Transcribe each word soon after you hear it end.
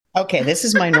Okay, this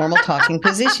is my normal talking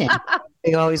position.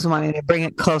 They always want me to bring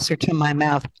it closer to my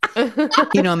mouth.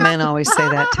 You know, men always say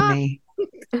that to me.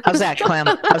 How's that, Clem?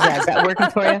 How's that? Is that working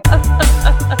for you?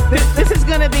 This is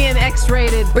going to be an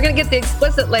X-rated. We're going to get the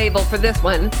explicit label for this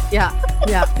one. Yeah.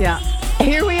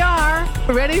 Here we are,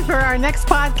 ready for our next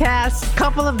podcast.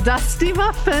 Couple of Dusty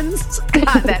Muffins.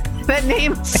 God, that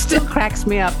name still cracks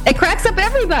me up. It cracks up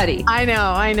everybody. I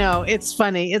know. It's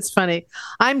funny.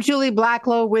 I'm Julie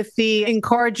Blacklow with the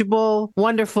incorrigible,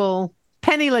 wonderful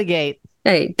Penny Legate.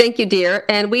 Hey, thank you, dear.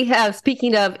 And we have,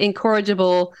 speaking of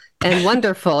incorrigible and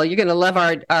wonderful, you're going to love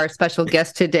our special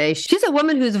guest today. She's a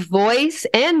woman whose voice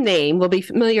and name will be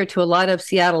familiar to a lot of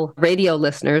Seattle radio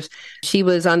listeners. She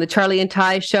was on the Charlie and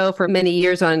Ty show for many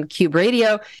years on Cube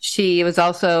Radio. She was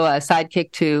also a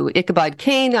sidekick to Ichabod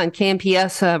Kane on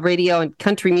KMPS radio and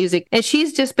country music. And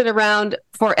she's just been around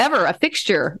forever, a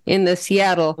fixture in the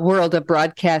Seattle world of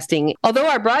broadcasting. Although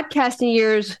our broadcasting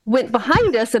years went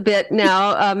behind us a bit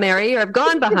now, Mary, or have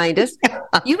gone behind us,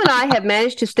 you and I have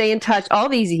managed to stay in touch all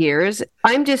these years.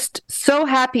 I'm just so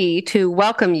happy to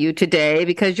welcome you today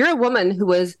because you're a woman who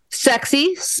was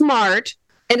sexy, smart,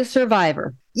 and a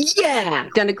survivor. Yeah.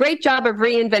 Done a great job of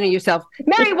reinventing yourself.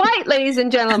 Mary White, ladies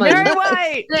and gentlemen. Mary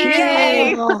White.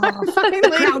 Yay.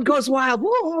 The crowd goes wild. Whoa.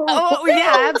 Oh,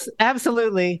 yeah,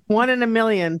 absolutely. 1 in a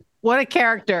million. What a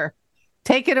character.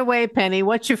 Take it away, Penny.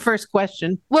 What's your first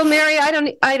question? Well, Mary, I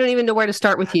don't even know where to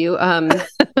start with you.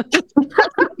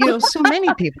 You know, so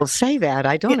many people say that.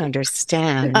 I don't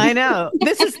understand. I know.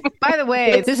 By the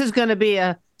way, this is going to be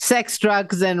a sex,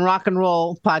 drugs, and rock and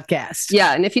roll podcast.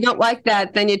 Yeah, and if you don't like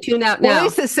that, then you tune out now. Well, at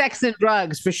least the sex and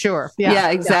drugs, for sure.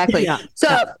 Yeah, exactly. Yeah.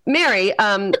 So, Mary,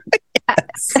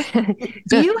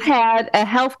 you had a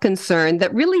health concern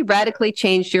that really radically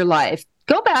changed your life.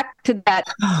 Go back to that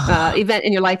event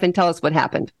in your life and tell us what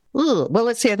happened. Ooh, well,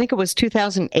 let's see. I think it was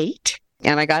 2008.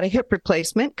 And I got a hip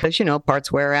replacement because, you know,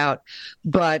 parts wear out,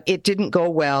 but it didn't go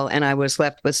well. And I was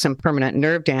left with some permanent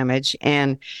nerve damage.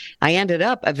 And I ended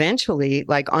up eventually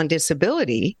like on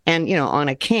disability and, you know, on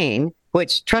a cane,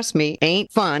 which, trust me,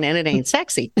 ain't fun and it ain't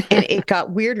sexy. And it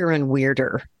got weirder and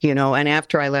weirder, you know. And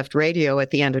after I left radio at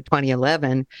the end of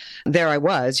 2011, there I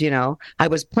was, you know, I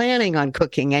was planning on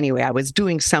cooking anyway. I was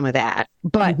doing some of that,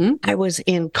 but I was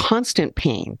in constant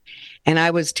pain. And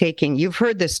I was taking, you've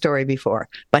heard this story before,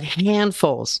 but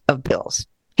handfuls of pills,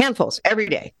 handfuls every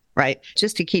day, right?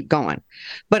 Just to keep going.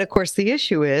 But of course, the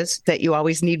issue is that you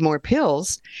always need more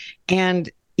pills and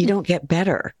you don't get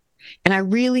better. And I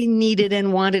really needed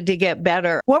and wanted to get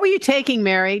better. What were you taking,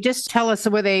 Mary? Just tell us,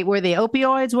 were they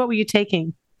opioids? What were you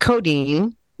taking?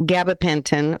 Codeine,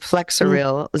 gabapentin,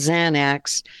 Flexeril,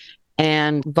 Xanax,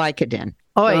 and Vicodin.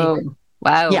 Oh,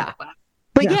 wow. Yeah.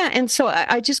 But yeah, and so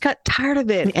I just got tired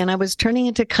of it, and I was turning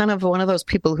into kind of one of those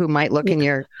people who might look in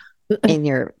your,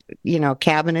 you know,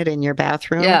 cabinet in your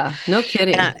bathroom. Yeah, no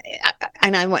kidding.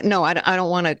 And I went, no, I don't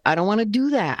want to do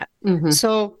that.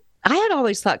 So I had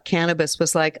always thought cannabis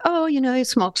was like, oh, you know, you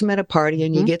smoke some at a party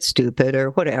and you get stupid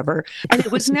or whatever. And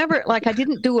it was never like I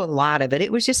didn't do a lot of it.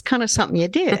 It was just kind of something you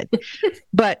did.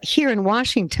 But here in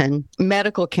Washington,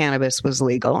 medical cannabis was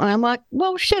legal, and I'm like,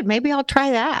 well, shit, maybe I'll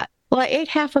try that. Well, I ate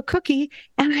half a cookie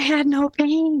and I had no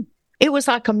pain. It was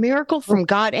like a miracle from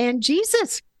God and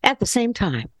Jesus at the same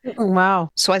time. Wow.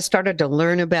 So I started to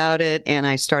learn about it and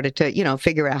I started to, you know,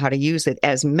 figure out how to use it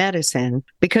as medicine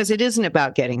because it isn't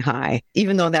about getting high,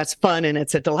 even though that's fun and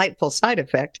it's a delightful side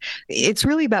effect. It's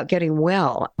really about getting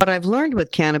well. What I've learned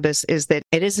with cannabis is that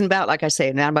it isn't about, like I say,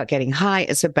 not about getting high.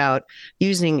 It's about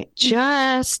using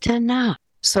just enough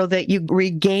so that you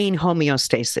regain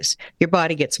homeostasis. Your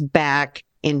body gets back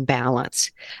in balance.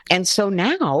 And so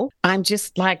now I'm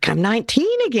just like, I'm 19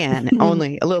 again,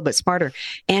 only a little bit smarter.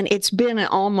 And it's been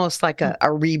almost like a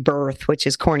rebirth, which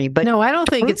is corny, but no, I don't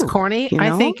think it's corny. You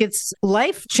know? I think it's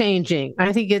life-changing.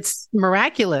 I think it's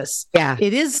miraculous. Yeah.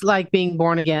 It is like being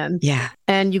born again. Yeah.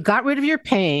 And you got rid of your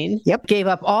pain. Yep. Gave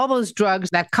up all those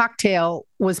drugs. That cocktail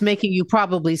was making you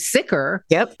probably sicker.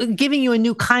 Yep. Giving you a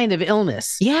new kind of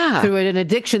illness. Yeah. Through an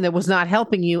addiction that was not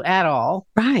helping you at all.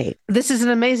 Right. This is an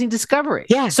amazing discovery.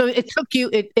 Yeah. So it took you,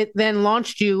 it then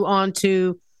launched you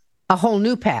onto a whole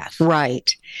new path.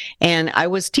 Right. And I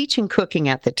was teaching cooking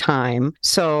at the time.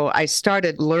 So I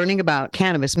started learning about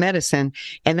cannabis medicine,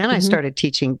 and then I started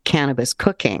teaching cannabis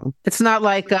cooking. It's not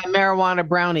like marijuana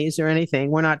brownies or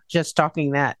anything. We're not just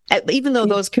talking that. Even though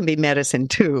those can be medicine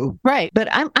too. Right. But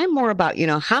I'm more about, you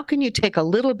know, how can you take a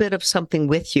little bit of something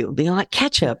with you, you know, like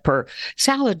ketchup or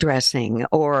salad dressing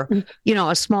or, you know,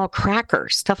 a small cracker,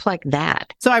 stuff like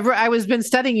that. So I was been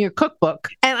studying your cookbook,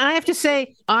 and I have to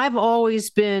say, I've always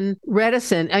been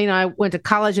reticent. I went to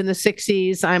college in the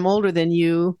 60s. I'm older than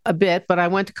you a bit, but I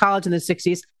went to college in the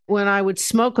 60s. When I would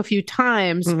smoke a few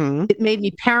times, it made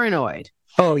me paranoid.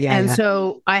 Oh, yeah. And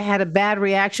so I had a bad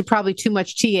reaction, probably too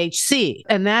much THC.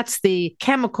 And that's the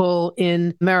chemical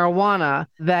in marijuana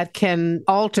that can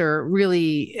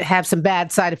really have some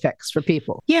bad side effects for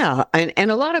people. Yeah.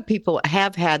 And a lot of people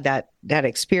have had that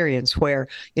experience where,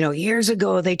 years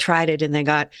ago they tried it and they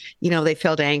got, they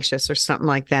felt anxious or something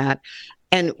like that.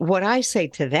 And what I say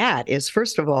to that is,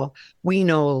 first of all, we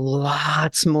know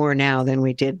lots more now than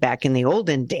we did back in the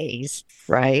olden days,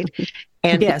 right?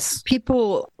 And yes,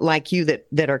 people like you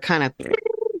that are kind of,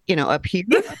 up here.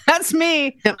 That's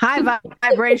me. High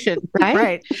vibration.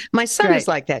 Right. My son is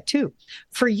like that too.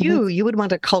 For you, you would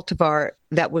want a cultivar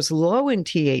that was low in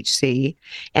THC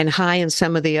and high in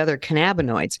some of the other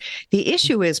cannabinoids. The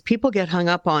issue is people get hung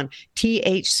up on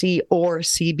THC or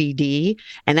CBD,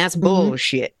 and that's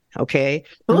bullshit. Okay.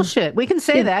 Bullshit. We can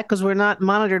say that because we're not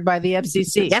monitored by the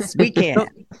FCC. Yes, we can.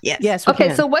 Yes. Okay.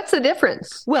 Can. So what's the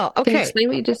difference? Well, okay. Can you explain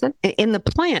what you just said? In the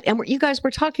plant, and you guys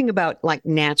were talking about like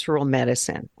natural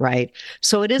medicine, right?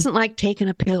 So it isn't like taking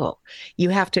a pill. You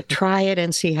have to try it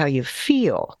and see how you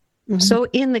feel. So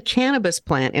in the cannabis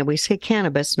plant, and we say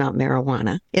cannabis, not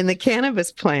marijuana, in the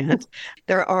cannabis plant,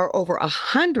 there are over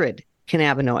 100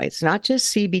 cannabinoids, not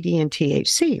just CBD and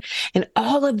THC. And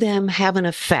all of them have an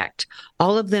effect.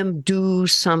 All of them do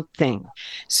something.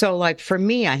 So like for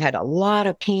me, I had a lot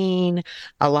of pain,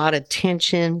 a lot of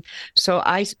tension. So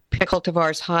I pick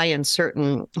cultivars high in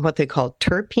certain, what they call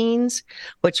terpenes,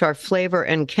 which are flavor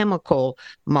and chemical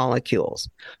molecules.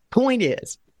 Point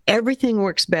is, everything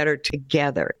works better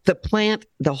together. The plant,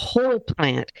 the whole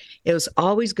plant, is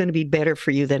always going to be better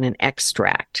for you than an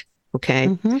extract.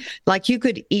 Okay. Like you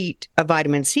could eat a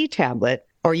vitamin C tablet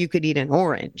or you could eat an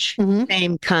orange.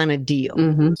 Same kind of deal.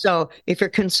 So if you're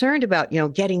concerned about,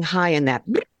 getting high in that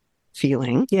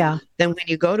feeling, then when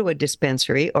you go to a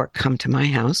dispensary or come to my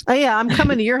house. Oh, yeah. I'm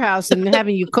coming to your house and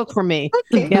having you cook for me.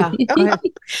 Okay. Yeah.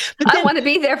 I want to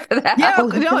be there for that. Yeah.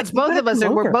 No, it's both of us.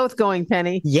 We're both going,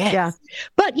 Penny. Yes. Yeah.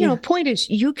 But, point is,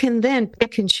 you can then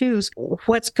pick and choose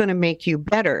what's going to make you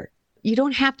better. You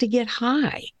don't have to get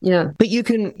high. Yeah. But you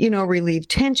can, relieve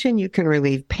tension. You can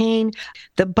relieve pain.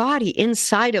 The body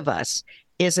inside of us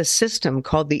is a system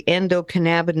called the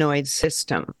endocannabinoid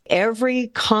system. Every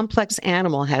complex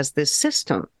animal has this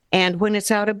system. And when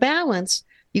it's out of balance,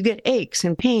 you get aches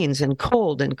and pains and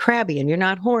cold and crabby and you're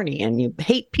not horny and you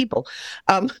hate people.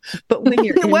 But when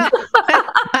you're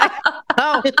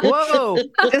whoa,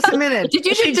 just a minute. Did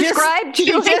you just describe She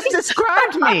just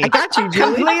described me. I got you,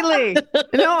 Julie. Completely.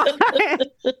 No,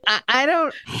 I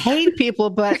don't hate people,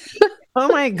 but oh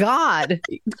my God.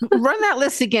 Run that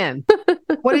list again.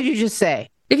 What did you just say?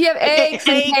 If you have aches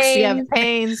and pains, you have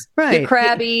pains. Right. you're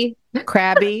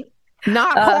crabby.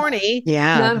 Not horny.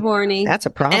 Yeah. Not horny. That's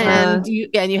a problem. And you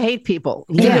hate people.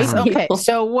 Yes. Okay.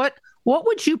 So what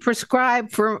would you prescribe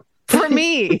for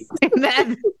me?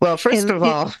 Well, first of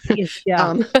all,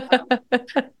 yeah.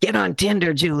 Get on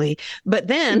Tinder, Julie. But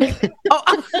then,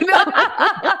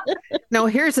 no,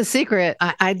 here's a secret.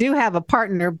 I do have a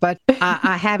partner, but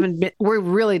I haven't been. We're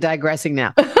really digressing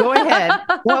now. Go ahead.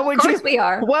 What would of course we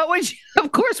are. What would you?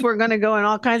 Of course, we're going to go in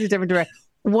all kinds of different directions.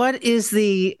 What is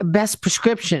the best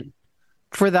prescription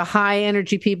for the high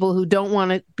energy people who don't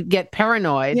want to get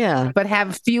paranoid, but have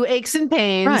a few aches and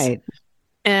pains, right?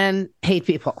 And hate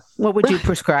people? What would you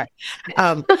prescribe?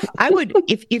 I would,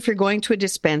 if you're going to a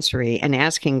dispensary and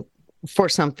asking for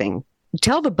something,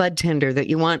 tell the bud tender that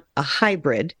you want a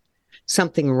hybrid,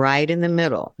 something right in the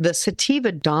middle. The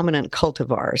sativa dominant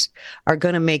cultivars are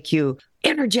going to make you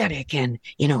energetic and,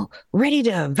 ready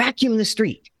to vacuum the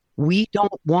street. We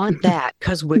don't want that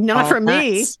because we're not for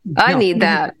me. I need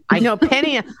that. I know,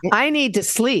 Penny. I need to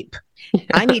sleep.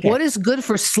 I need what is good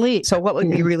for sleep. So what would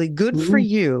be really good for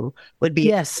you would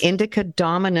be indica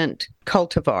dominant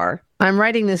cultivar. I'm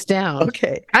writing this down.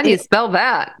 Okay. How do you spell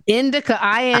that? Indica,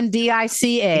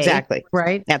 INDICA. Exactly.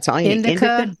 Right. That's all you need.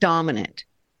 Indica dominant.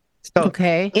 So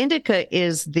indica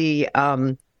is the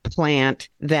plant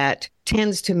that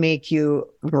tends to make you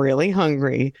really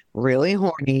hungry, really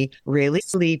horny, really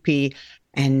sleepy,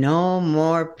 and no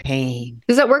more pain.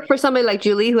 Does that work for somebody like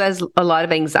Julie who has a lot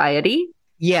of anxiety?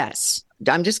 Yes.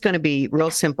 I'm just going to be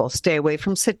real simple. Stay away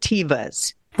from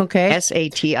sativas. Okay.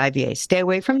 SATIVA. Stay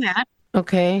away from that.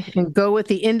 Okay. And go with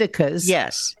the indicas.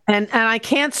 Yes. And I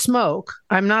can't smoke.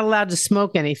 I'm not allowed to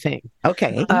smoke anything.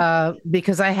 Okay.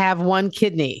 Because I have one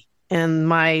kidney and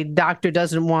my doctor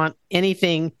doesn't want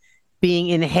anything being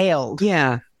inhaled.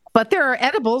 Yeah. But there are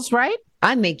edibles, right?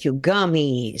 I make you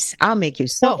gummies. I'll make you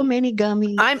so many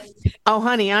gummies.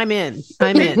 Honey, I'm in.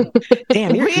 I'm in.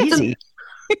 Damn, you're easy.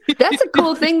 That's a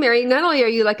cool thing, Mary. Not only are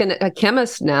you like a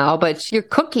chemist now, but you're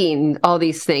cooking all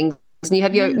these things and you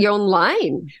have your own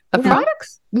line of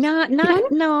products.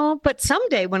 No, but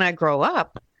someday when I grow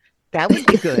up, that would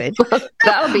be good.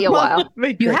 That'll be a while.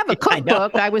 You have a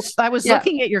cookbook. I was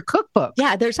looking at your cookbook.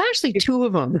 Yeah, there's actually 2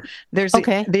 of them. There's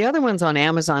the other one's on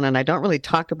Amazon, and I don't really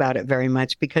talk about it very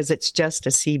much because it's just a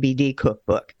CBD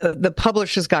cookbook. The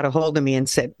publisher's got a hold of me and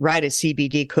said, write a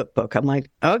CBD cookbook. I'm like,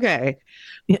 okay.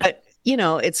 But,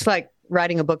 it's like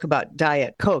writing a book about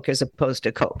Diet Coke as opposed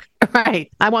to Coke.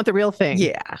 Right. I want the real thing.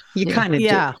 Yeah, you kind of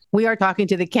do. We are talking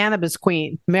to the cannabis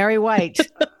queen, Mary White.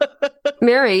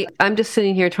 Mary, I'm just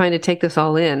sitting here trying to take this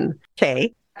all in.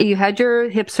 Okay. You had your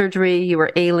hip surgery. You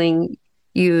were ailing.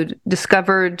 You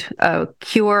discovered a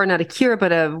cure, not a cure,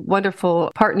 but a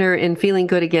wonderful partner in feeling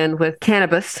good again with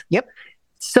cannabis. Yep.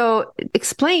 So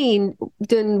explain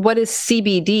then, what is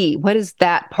CBD? What is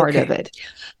that part of it?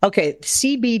 Okay.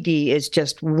 CBD is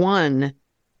just one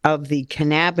of the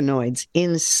cannabinoids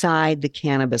inside the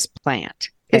cannabis plant.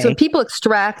 And so people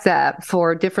extract that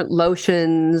for different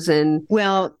lotions and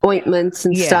ointments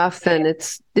and stuff, and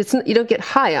it's you don't get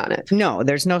high on it. No,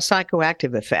 there's no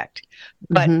psychoactive effect.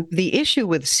 But the issue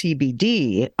with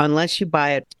CBD, unless you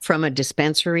buy it from a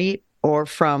dispensary or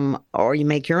you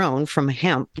make your own from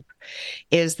hemp,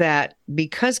 is that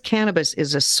because cannabis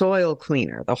is a soil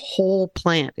cleaner, the whole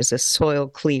plant is a soil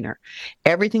cleaner.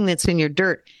 Everything that's in your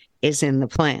dirt is in the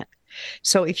plant.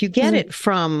 So if you get it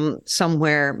from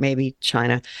somewhere, maybe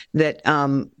China, that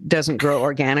doesn't grow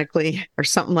organically or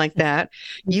something like that,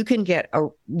 you can get a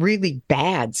really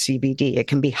bad CBD. It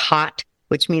can be hot,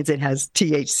 which means it has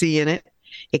THC in it.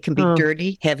 It can be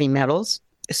dirty, heavy metals.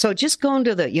 So just going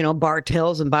to the,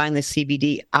 Bartels and buying the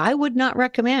CBD, I would not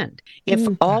recommend. If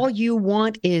all you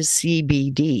want is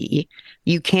CBD,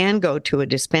 you can go to a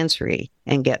dispensary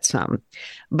and get some.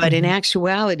 But in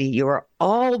actuality, you are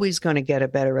always going to get a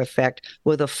better effect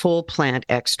with a full plant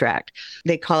extract.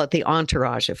 They call it the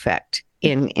entourage effect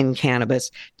in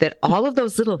cannabis, that all of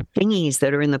those little thingies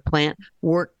that are in the plant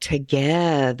work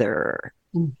together.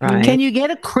 Right? Can you get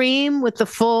a cream with the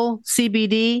full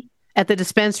CBD? At the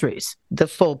dispensaries? The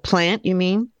full plant, you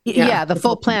mean? Yeah, the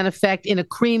full plant effect in a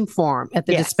cream form at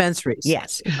the dispensaries.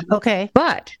 Yes. Okay.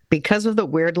 But because of the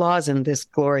weird laws in this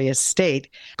glorious state,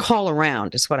 call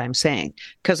around is what I'm saying.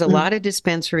 Because a lot of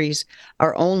dispensaries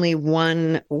are only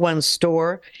one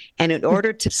store. And in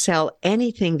order to sell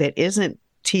anything that isn't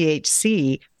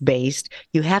THC based,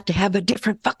 you have to have a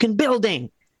different fucking building.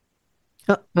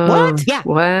 What? Yeah.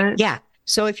 What? Yeah.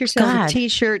 So if you're selling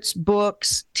T-shirts,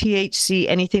 books, THC,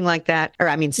 anything like that, or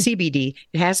CBD,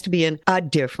 it has to be in a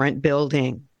different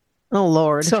building. Oh,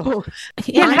 Lord. So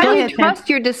how do you trust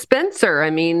your dispenser?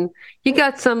 I mean, you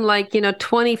got some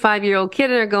 25-year-old kid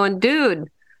in there going, dude,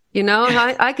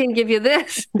 I can give you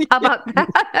this. How about that?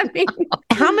 I mean,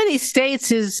 how many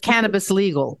states is cannabis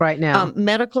legal right now?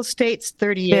 Medical states,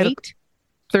 38.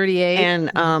 38.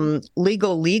 And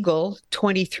legal,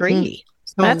 23.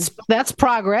 That's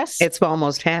progress. It's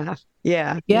almost half.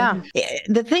 Yeah. Yeah.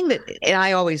 The thing that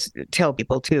I always tell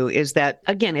people too is that,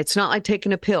 again, it's not like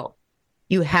taking a pill.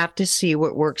 You have to see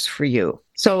what works for you.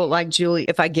 So like Julie,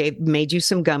 if I made you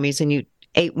some gummies and you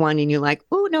ate one and you're like,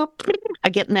 oh no, I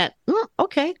get in that.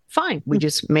 Okay, fine. We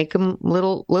just make them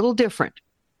little different.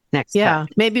 Next time.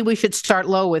 Maybe we should start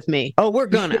low with me. Oh, we're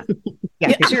gonna. Yeah,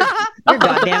 because you're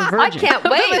goddamn virgin. I can't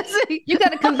wait. You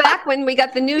got to come back when we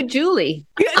got the new Julie.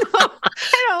 Not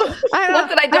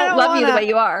that I don't love you the way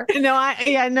you are.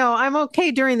 No, I'm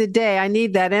okay during the day. I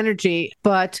need that energy,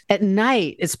 but at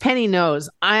night, as Penny knows,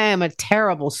 I am a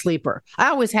terrible sleeper. I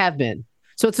always have been.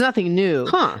 So it's nothing new.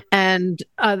 And,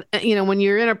 when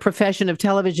you're in a profession of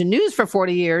television news for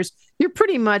 40 years, you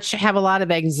pretty much have a lot of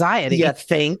anxiety. You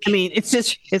think? I mean,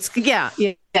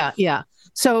 yeah.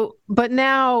 So, but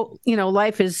now,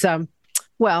 life is,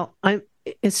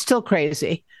 it's still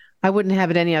crazy. I wouldn't have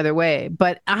it any other way,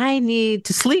 but I need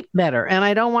to sleep better. And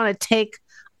I don't want to take,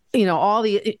 all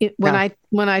when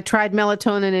I tried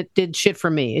melatonin, it did shit for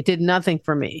me. It did nothing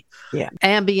for me. Yeah.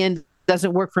 Ambien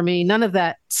doesn't work for me. None of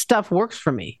that stuff works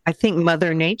for me. I think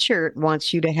Mother Nature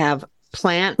wants you to have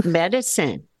plant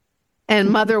medicine. And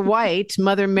Mother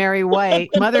Mary White,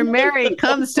 Mother Mary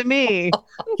comes to me.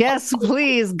 Yes,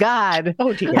 please, God,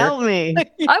 help me.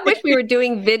 I wish we were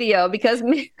doing video because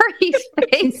Mary's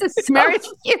face is so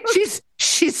cute.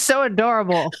 She's so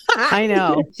adorable. I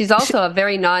know. She's also a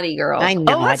very naughty girl. I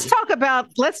know. Oh, let's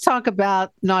talk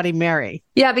about naughty Mary.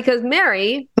 Yeah, because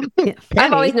Mary,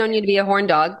 I've always known you to be a horn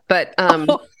dog, but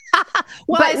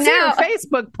Well, I see your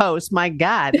Facebook post. My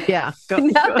God. Yeah.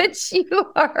 Now that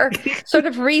you are sort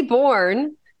of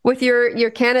reborn with your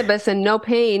cannabis and no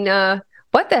pain,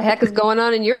 what the heck is going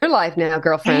on in your life now,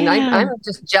 girlfriend? I'm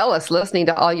just jealous listening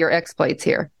to all your exploits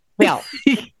here. Well,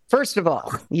 first of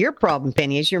all, your problem,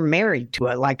 Penny, is you're married to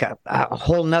a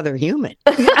whole nother human.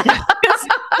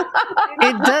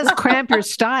 It does cramp your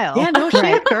style. Yeah, no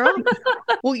shit, girl.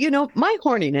 Well, my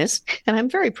horniness, and I'm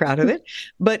very proud of it,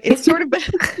 but it sort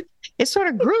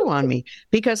of grew on me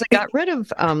because I got rid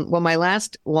of, my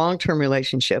last long-term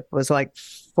relationship was like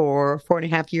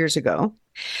 4.5 years ago,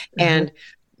 and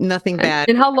nothing bad.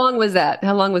 And how long was that?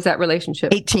 How long was that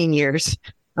relationship? 18 years.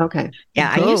 Okay.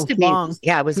 Yeah, I used to be long.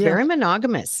 Yeah, I was very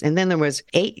monogamous. And then there was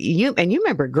 8 you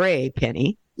remember Gray,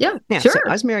 Penny. Yeah, sure. So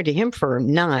I was married to him for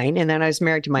 9, and then I was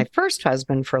married to my first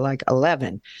husband for like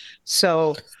 11.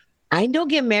 So I don't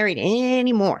get married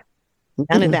anymore.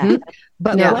 None of that.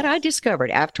 But what I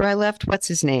discovered after I left what's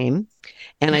his name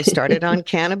and I started on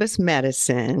cannabis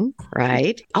medicine,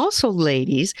 right? Also,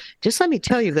 ladies, just let me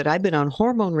tell you that I've been on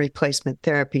hormone replacement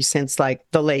therapy since like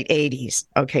the late 80s.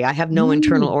 Okay, I have no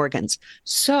internal organs.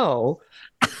 So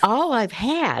all I've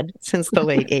had since the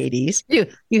late 80s.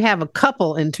 You have a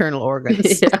couple internal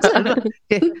organs.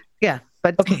 Yeah.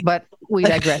 But we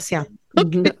digress. Yeah.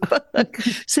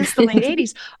 Since the late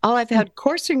 80s, all I've had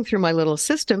coursing through my little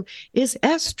system is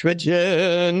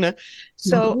estrogen.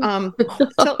 So,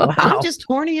 I'm just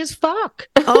horny as fuck.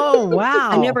 Oh, wow.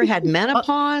 I never had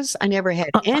menopause. I never had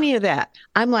any of that.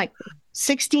 I'm like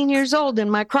 16 years old in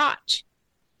my crotch.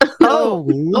 Oh,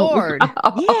 Lord.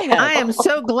 Yeah. I am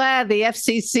so glad the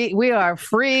FCC, we are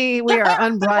free. We are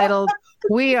unbridled.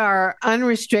 We are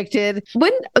unrestricted.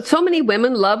 Wouldn't so many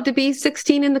women love to be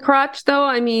 16 in the crotch, though?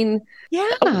 I mean,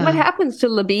 what happens to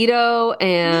libido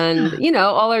and,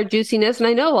 all our juiciness? And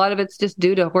I know a lot of it's just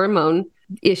due to hormone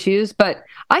issues, but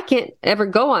I can't ever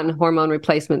go on hormone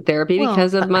replacement therapy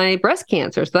because of my breast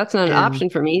cancer. So that's not an option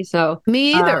for me. So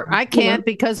me either. I can't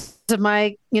because of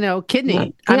my,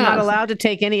 kidney. I'm not allowed to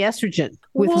take any estrogen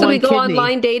with so we go kidney.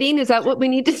 Online dating? Is that what we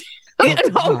need to do? I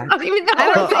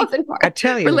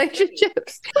tell you,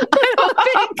 relationships. I don't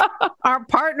think our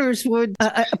partners would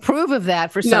approve of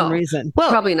that for some reason.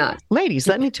 Well, probably not. Ladies,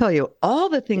 let me tell you all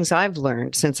the things I've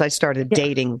learned since I started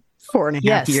dating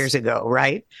 4.5 years ago,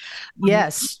 right?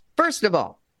 Yes. First of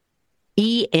all,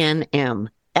 ENM,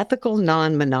 ethical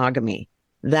non-monogamy.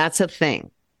 That's a thing.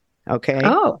 Okay.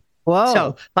 Oh, whoa.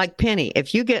 So like Penny,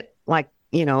 if you get like,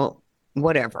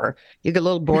 whatever, you get a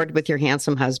little bored with your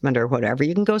handsome husband or whatever,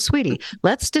 you can go, sweetie,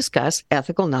 let's discuss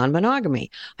ethical non-monogamy.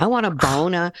 I want to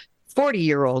bone a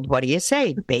 40-year-old. What do you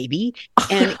say, baby?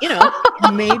 And,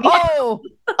 maybe.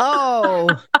 Oh,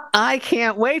 I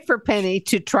can't wait for Penny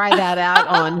to try that out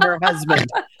on her husband.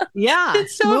 Yeah.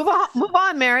 So, move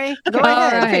on, Mary. Go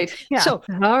ahead. All right. Yeah. So,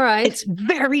 all right. It's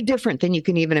very different than you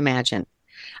can even imagine.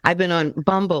 I've been on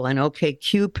Bumble and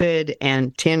OkCupid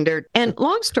and Tinder. And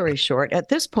long story short, at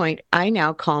this point, I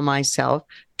now call myself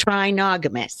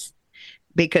trinogamous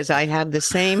because I have the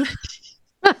same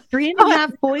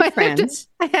 3.5 boyfriends.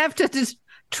 I have to just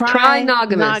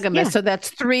trinogamous. Yeah. So that's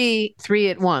three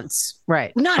at once.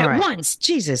 Right. Not at once.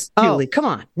 Jesus, Julie, come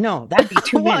on. No, that'd be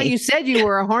too many. Well, you said you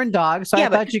were a horn dog, so I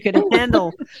thought you could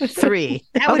handle 3.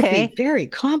 That would be very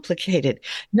complicated.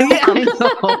 No, I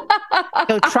know.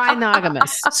 So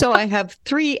trinogamous. So I have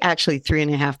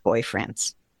 3.5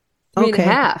 boyfriends.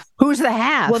 3.5. Who's the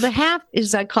half? Well, the half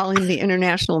is I call him the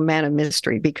international man of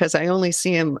mystery because I only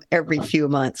see him every few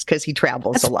months because he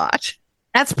travels a lot.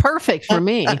 That's perfect for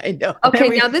me. I know. Okay,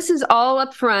 now this is all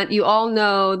up front. You all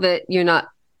know that you're not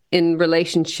in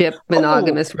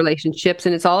monogamous relationships,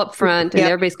 and it's all up front, and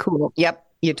everybody's cool. Yep.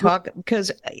 You talk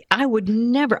because I would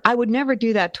never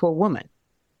do that to a woman.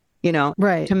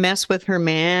 Right? To mess with her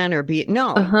man or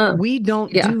we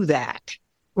don't do that.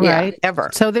 Right. Ever.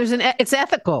 So it's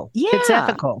ethical. Yeah. It's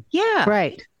ethical. Yeah.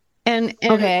 Right. And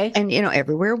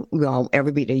everywhere,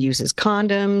 everybody uses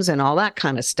condoms and all that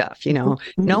kind of stuff.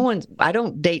 I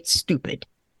don't date stupid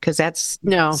because that's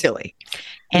silly.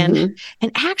 And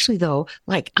actually though,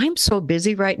 like I'm so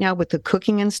busy right now with the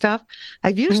cooking and stuff,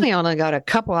 I've usually only got a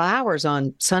couple of hours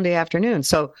on Sunday afternoon.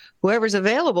 So whoever's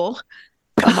available,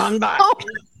 come on by.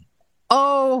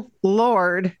 Oh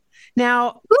Lord.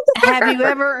 Now, have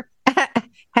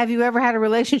you ever had a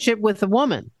relationship with a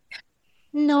woman?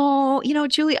 No,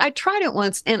 Julie, I tried it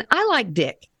once and I like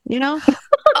dick, Okay,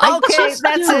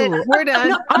 that's it. We're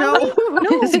done. No,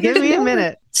 just give me a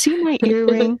minute. See my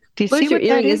earring? Do you see your what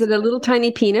earring? that is? Is it a little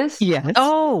tiny penis? Yes.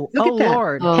 Oh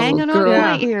Lord. Hanging on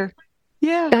my ear.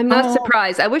 Yeah. I'm not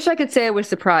surprised. I wish I could say I was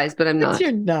surprised, but I'm not.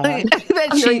 You're not. I've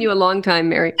known you a long time,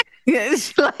 Mary. Yeah,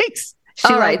 she likes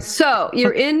All right. So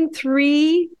you're in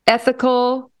 3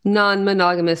 ethical,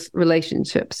 non-monogamous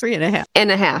relationships. 3.5.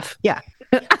 And a half. Yeah.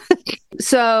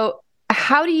 So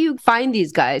how do you find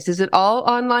these guys? Is it all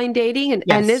online dating? And,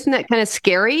 Yes. and isn't that kind of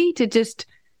scary to just,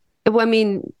 I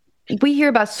mean, we hear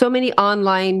about so many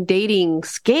online dating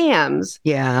scams.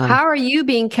 Yeah. How are you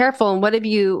being careful? And have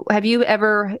you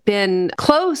ever been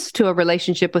close to a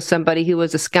relationship with somebody who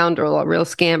was a scoundrel, a real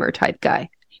scammer type guy?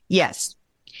 Yes.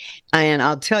 And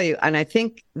I'll tell you, and I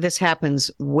think this happens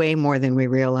way more than we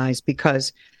realize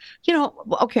because,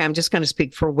 okay, I'm just going to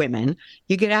speak for women.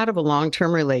 You get out of a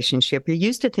long-term relationship, you're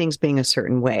used to things being a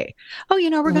certain way. Oh,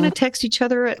 we're going to text each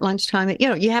other at lunchtime.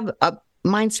 You have a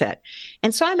mindset.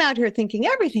 And so I'm out here thinking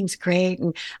everything's great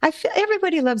and I feel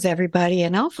everybody loves everybody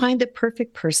and I'll find the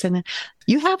perfect person.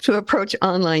 You have to approach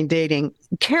online dating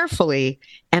carefully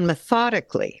and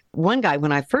methodically. One guy,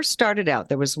 when I first started out,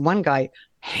 there was one guy,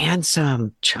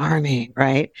 handsome, charming,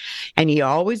 right? And you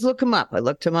always look him up. I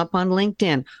looked him up on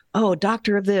LinkedIn. Oh,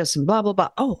 doctor of this and blah, blah, blah.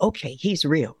 Oh, okay. He's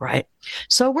real, right?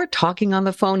 So we're talking on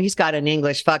the phone. He's got an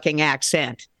English fucking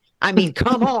accent. I mean,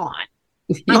 come on.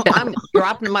 Oh, I'm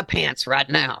dropping my pants right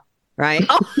now, right?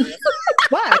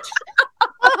 What?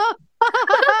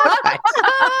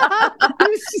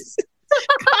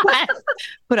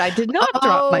 But I did not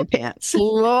drop my pants.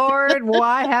 Lord,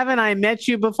 why haven't I met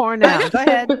you before now? Go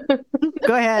ahead.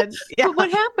 Go ahead. Yeah. But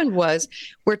what happened was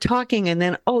we're talking and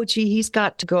then, he's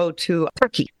got to go to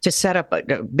Turkey to set up,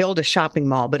 build a shopping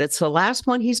mall, but it's the last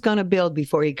one he's going to build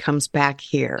before he comes back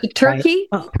here. Turkey?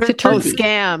 Right? To Turkey.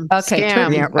 Scam. Okay.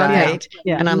 Scam. Yeah, right.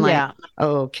 Yeah. And I'm like,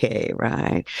 okay,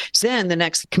 right. So then the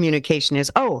next communication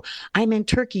is, I'm in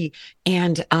Turkey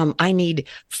and I need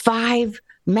 5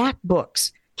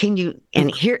 MacBooks. Can you,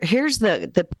 and here's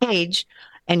the page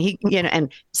and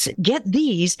get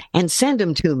these and send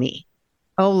them to me.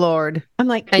 Oh, Lord. I'm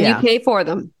like, and you pay for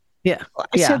them. Yeah.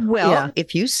 I said,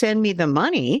 if you send me the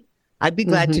money, I'd be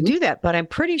glad to do that. But I'm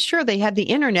pretty sure they had the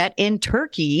internet in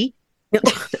Turkey.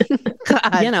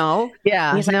 God.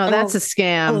 Yeah. He's like, that's a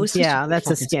scam.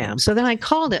 That's a scam. So then I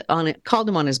called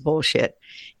him on his bullshit.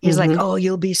 He's like,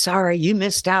 you'll be sorry. You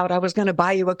missed out. I was going to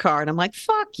buy you a car. And I'm like,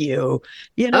 fuck you.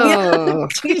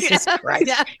 Jesus Christ.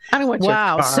 Yeah. I don't want your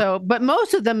car. So, but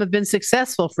most of them have been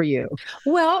successful for you.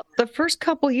 Well, the first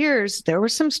couple years, there were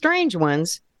some strange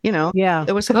ones, Yeah.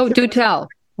 There was do tell.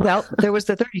 Well, there was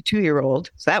the 32-year-old.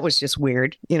 So that was just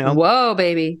weird, Whoa,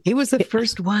 baby. He was the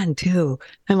first one, too.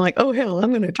 I'm like, oh, hell,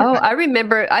 I'm going to try. Oh, I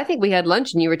remember. I think we had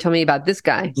lunch and you were telling me about this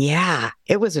guy. Yeah,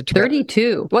 it was a trip.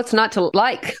 32. What's not to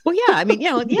like? Well, yeah. I mean,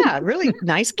 really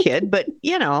nice kid, but,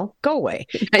 go away.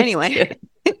 Anyway,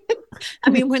 I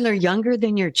mean, when they're younger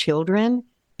than your children,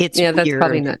 it's weird. That's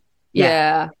probably not.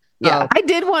 Yeah. Yeah. I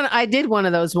did one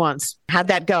of those once. How'd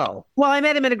that go? Well, I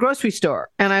met him at a grocery store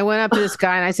and I went up to this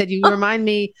guy and I said, you remind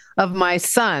me of my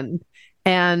son.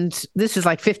 And this was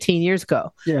like 15 years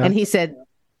ago. Yeah. And he said,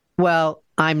 well,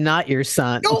 I'm not your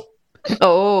son.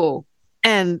 Oh.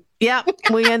 And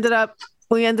we ended up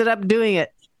doing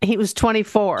it. He was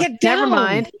 24. Never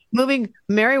mind. Moving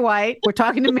Mary White. We're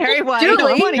talking to Mary White.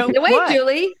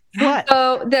 Julie. What?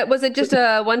 So was it just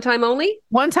a one-time only?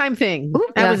 One-time thing. Ooh,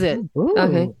 that was it. Ooh.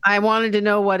 Okay. I wanted to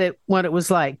know what it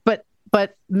was like. But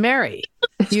Mary,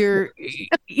 when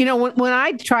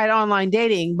I tried online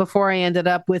dating before I ended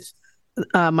up with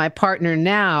my partner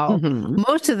now,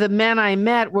 most of the men I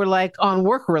met were like on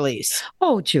work release.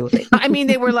 Oh, Julie. I mean,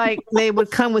 they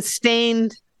would come with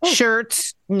stained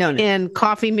shirts and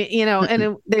coffee,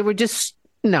 and they were just.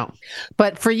 No,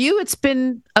 but for you, it's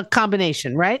been a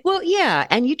combination, right? Well, yeah.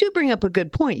 And you do bring up a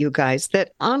good point, you guys,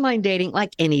 that online dating,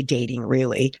 like any dating,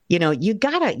 really, you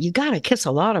gotta kiss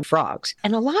a lot of frogs.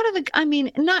 And a lot of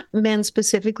not men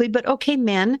specifically, but okay,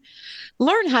 men,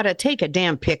 learn how to take a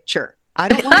damn picture. I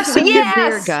don't want to see your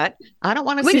beer gut. I don't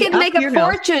want to see. We can make a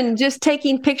fortune just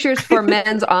taking pictures for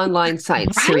men's online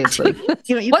sites. Right?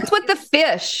 Seriously, what's with the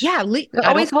fish? Yeah,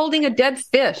 always holding a dead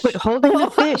fish. But holding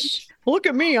the fish. Look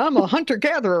at me. I'm a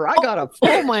hunter-gatherer. I got a...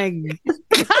 Oh, my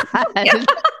God.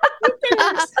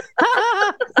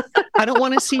 I don't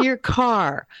want to see your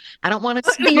car. I don't want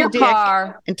to see your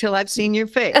car until I've seen your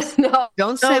face. No.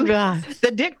 Don't send me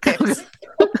the dick pics.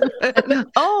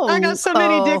 I got so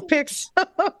many dick pics.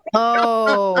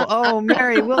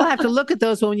 Mary, we'll have to look at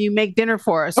those when you make dinner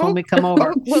for us when we come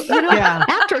over. Well,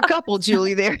 after a couple,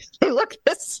 Julie, they look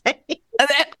the same.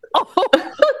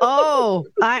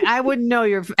 I wouldn't know.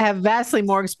 You have vastly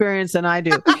more experience than I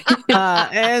do.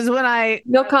 As when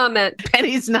no comment.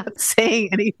 Penny's not saying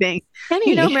anything.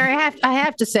 Penny. Mary, I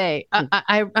have to say,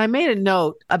 I made a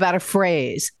note about a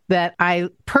phrase that I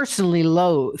personally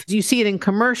loathe. You see it in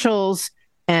commercials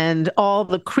and all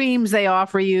the creams they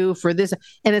offer you for this.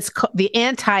 And it's the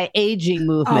anti-aging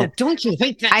movement. Oh, don't you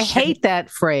hate that? I hate that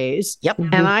phrase. Yep.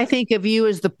 And I think of you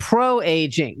as the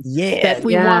pro-aging. Yeah. That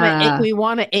we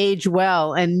want to age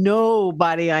well. And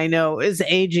nobody I know is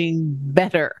aging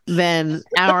better than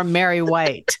our Mary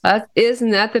White.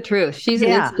 Isn't that the truth? She's an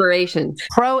inspiration.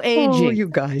 Pro-aging. Oh, you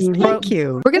guys. Thank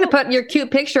you. We're going to put your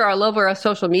cute picture all over our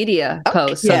social media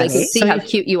posts so they can see how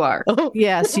cute you are. Oh,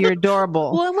 yes, you're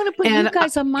adorable. Well, I want to put you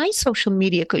guys on my social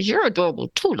media because you're adorable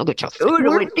too. Look at you.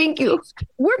 Thank you.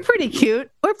 We're pretty cute.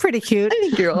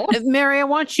 Thank you. Mary, I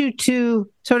want you to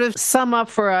sort of sum up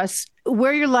for us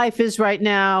where your life is right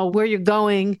now, where you're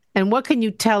going, and what can you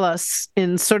tell us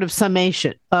in sort of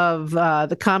summation of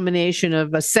the combination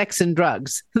of sex and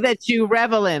drugs that you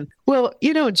revel in? Well,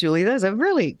 Julie, that's a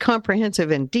really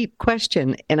comprehensive and deep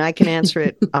question, and I can answer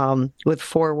it with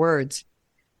 4 words.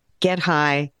 Get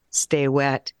high, stay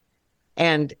wet.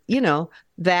 And,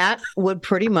 that would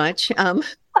pretty much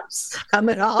sum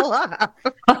it all up.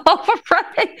 All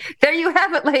right. There you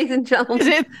have it, ladies and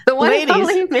gentlemen. The one and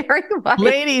only Mary White.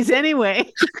 Ladies, anyway,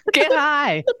 get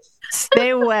high,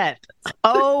 stay wet.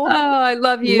 Oh, I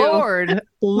love you. Lord.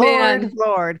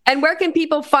 And where can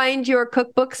people find your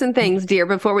cookbooks and things, dear,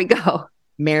 before we go?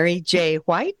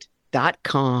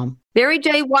 MaryJWhite.com.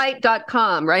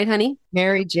 MaryJWhite.com, right, honey?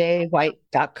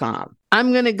 MaryJWhite.com.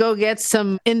 I'm going to go get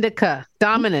some indica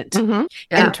dominant and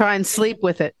try and sleep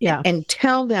with it. Yeah. And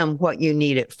tell them what you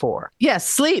need it for. Yes,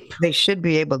 sleep. They should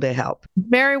be able to help.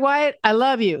 Mary White, I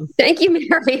love you. Thank you,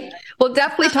 Mary. We'll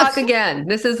definitely talk again.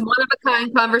 This is one of a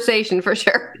kind conversation for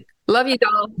sure. Love you,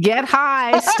 doll. Get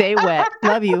high, stay wet.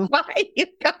 Love you. Bye, you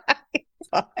guys.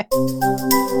 Bye.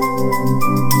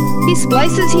 He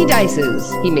splices, he dices.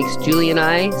 He makes Julie and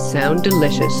I sound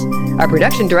delicious. Our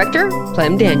production director,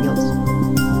 Clem Daniels.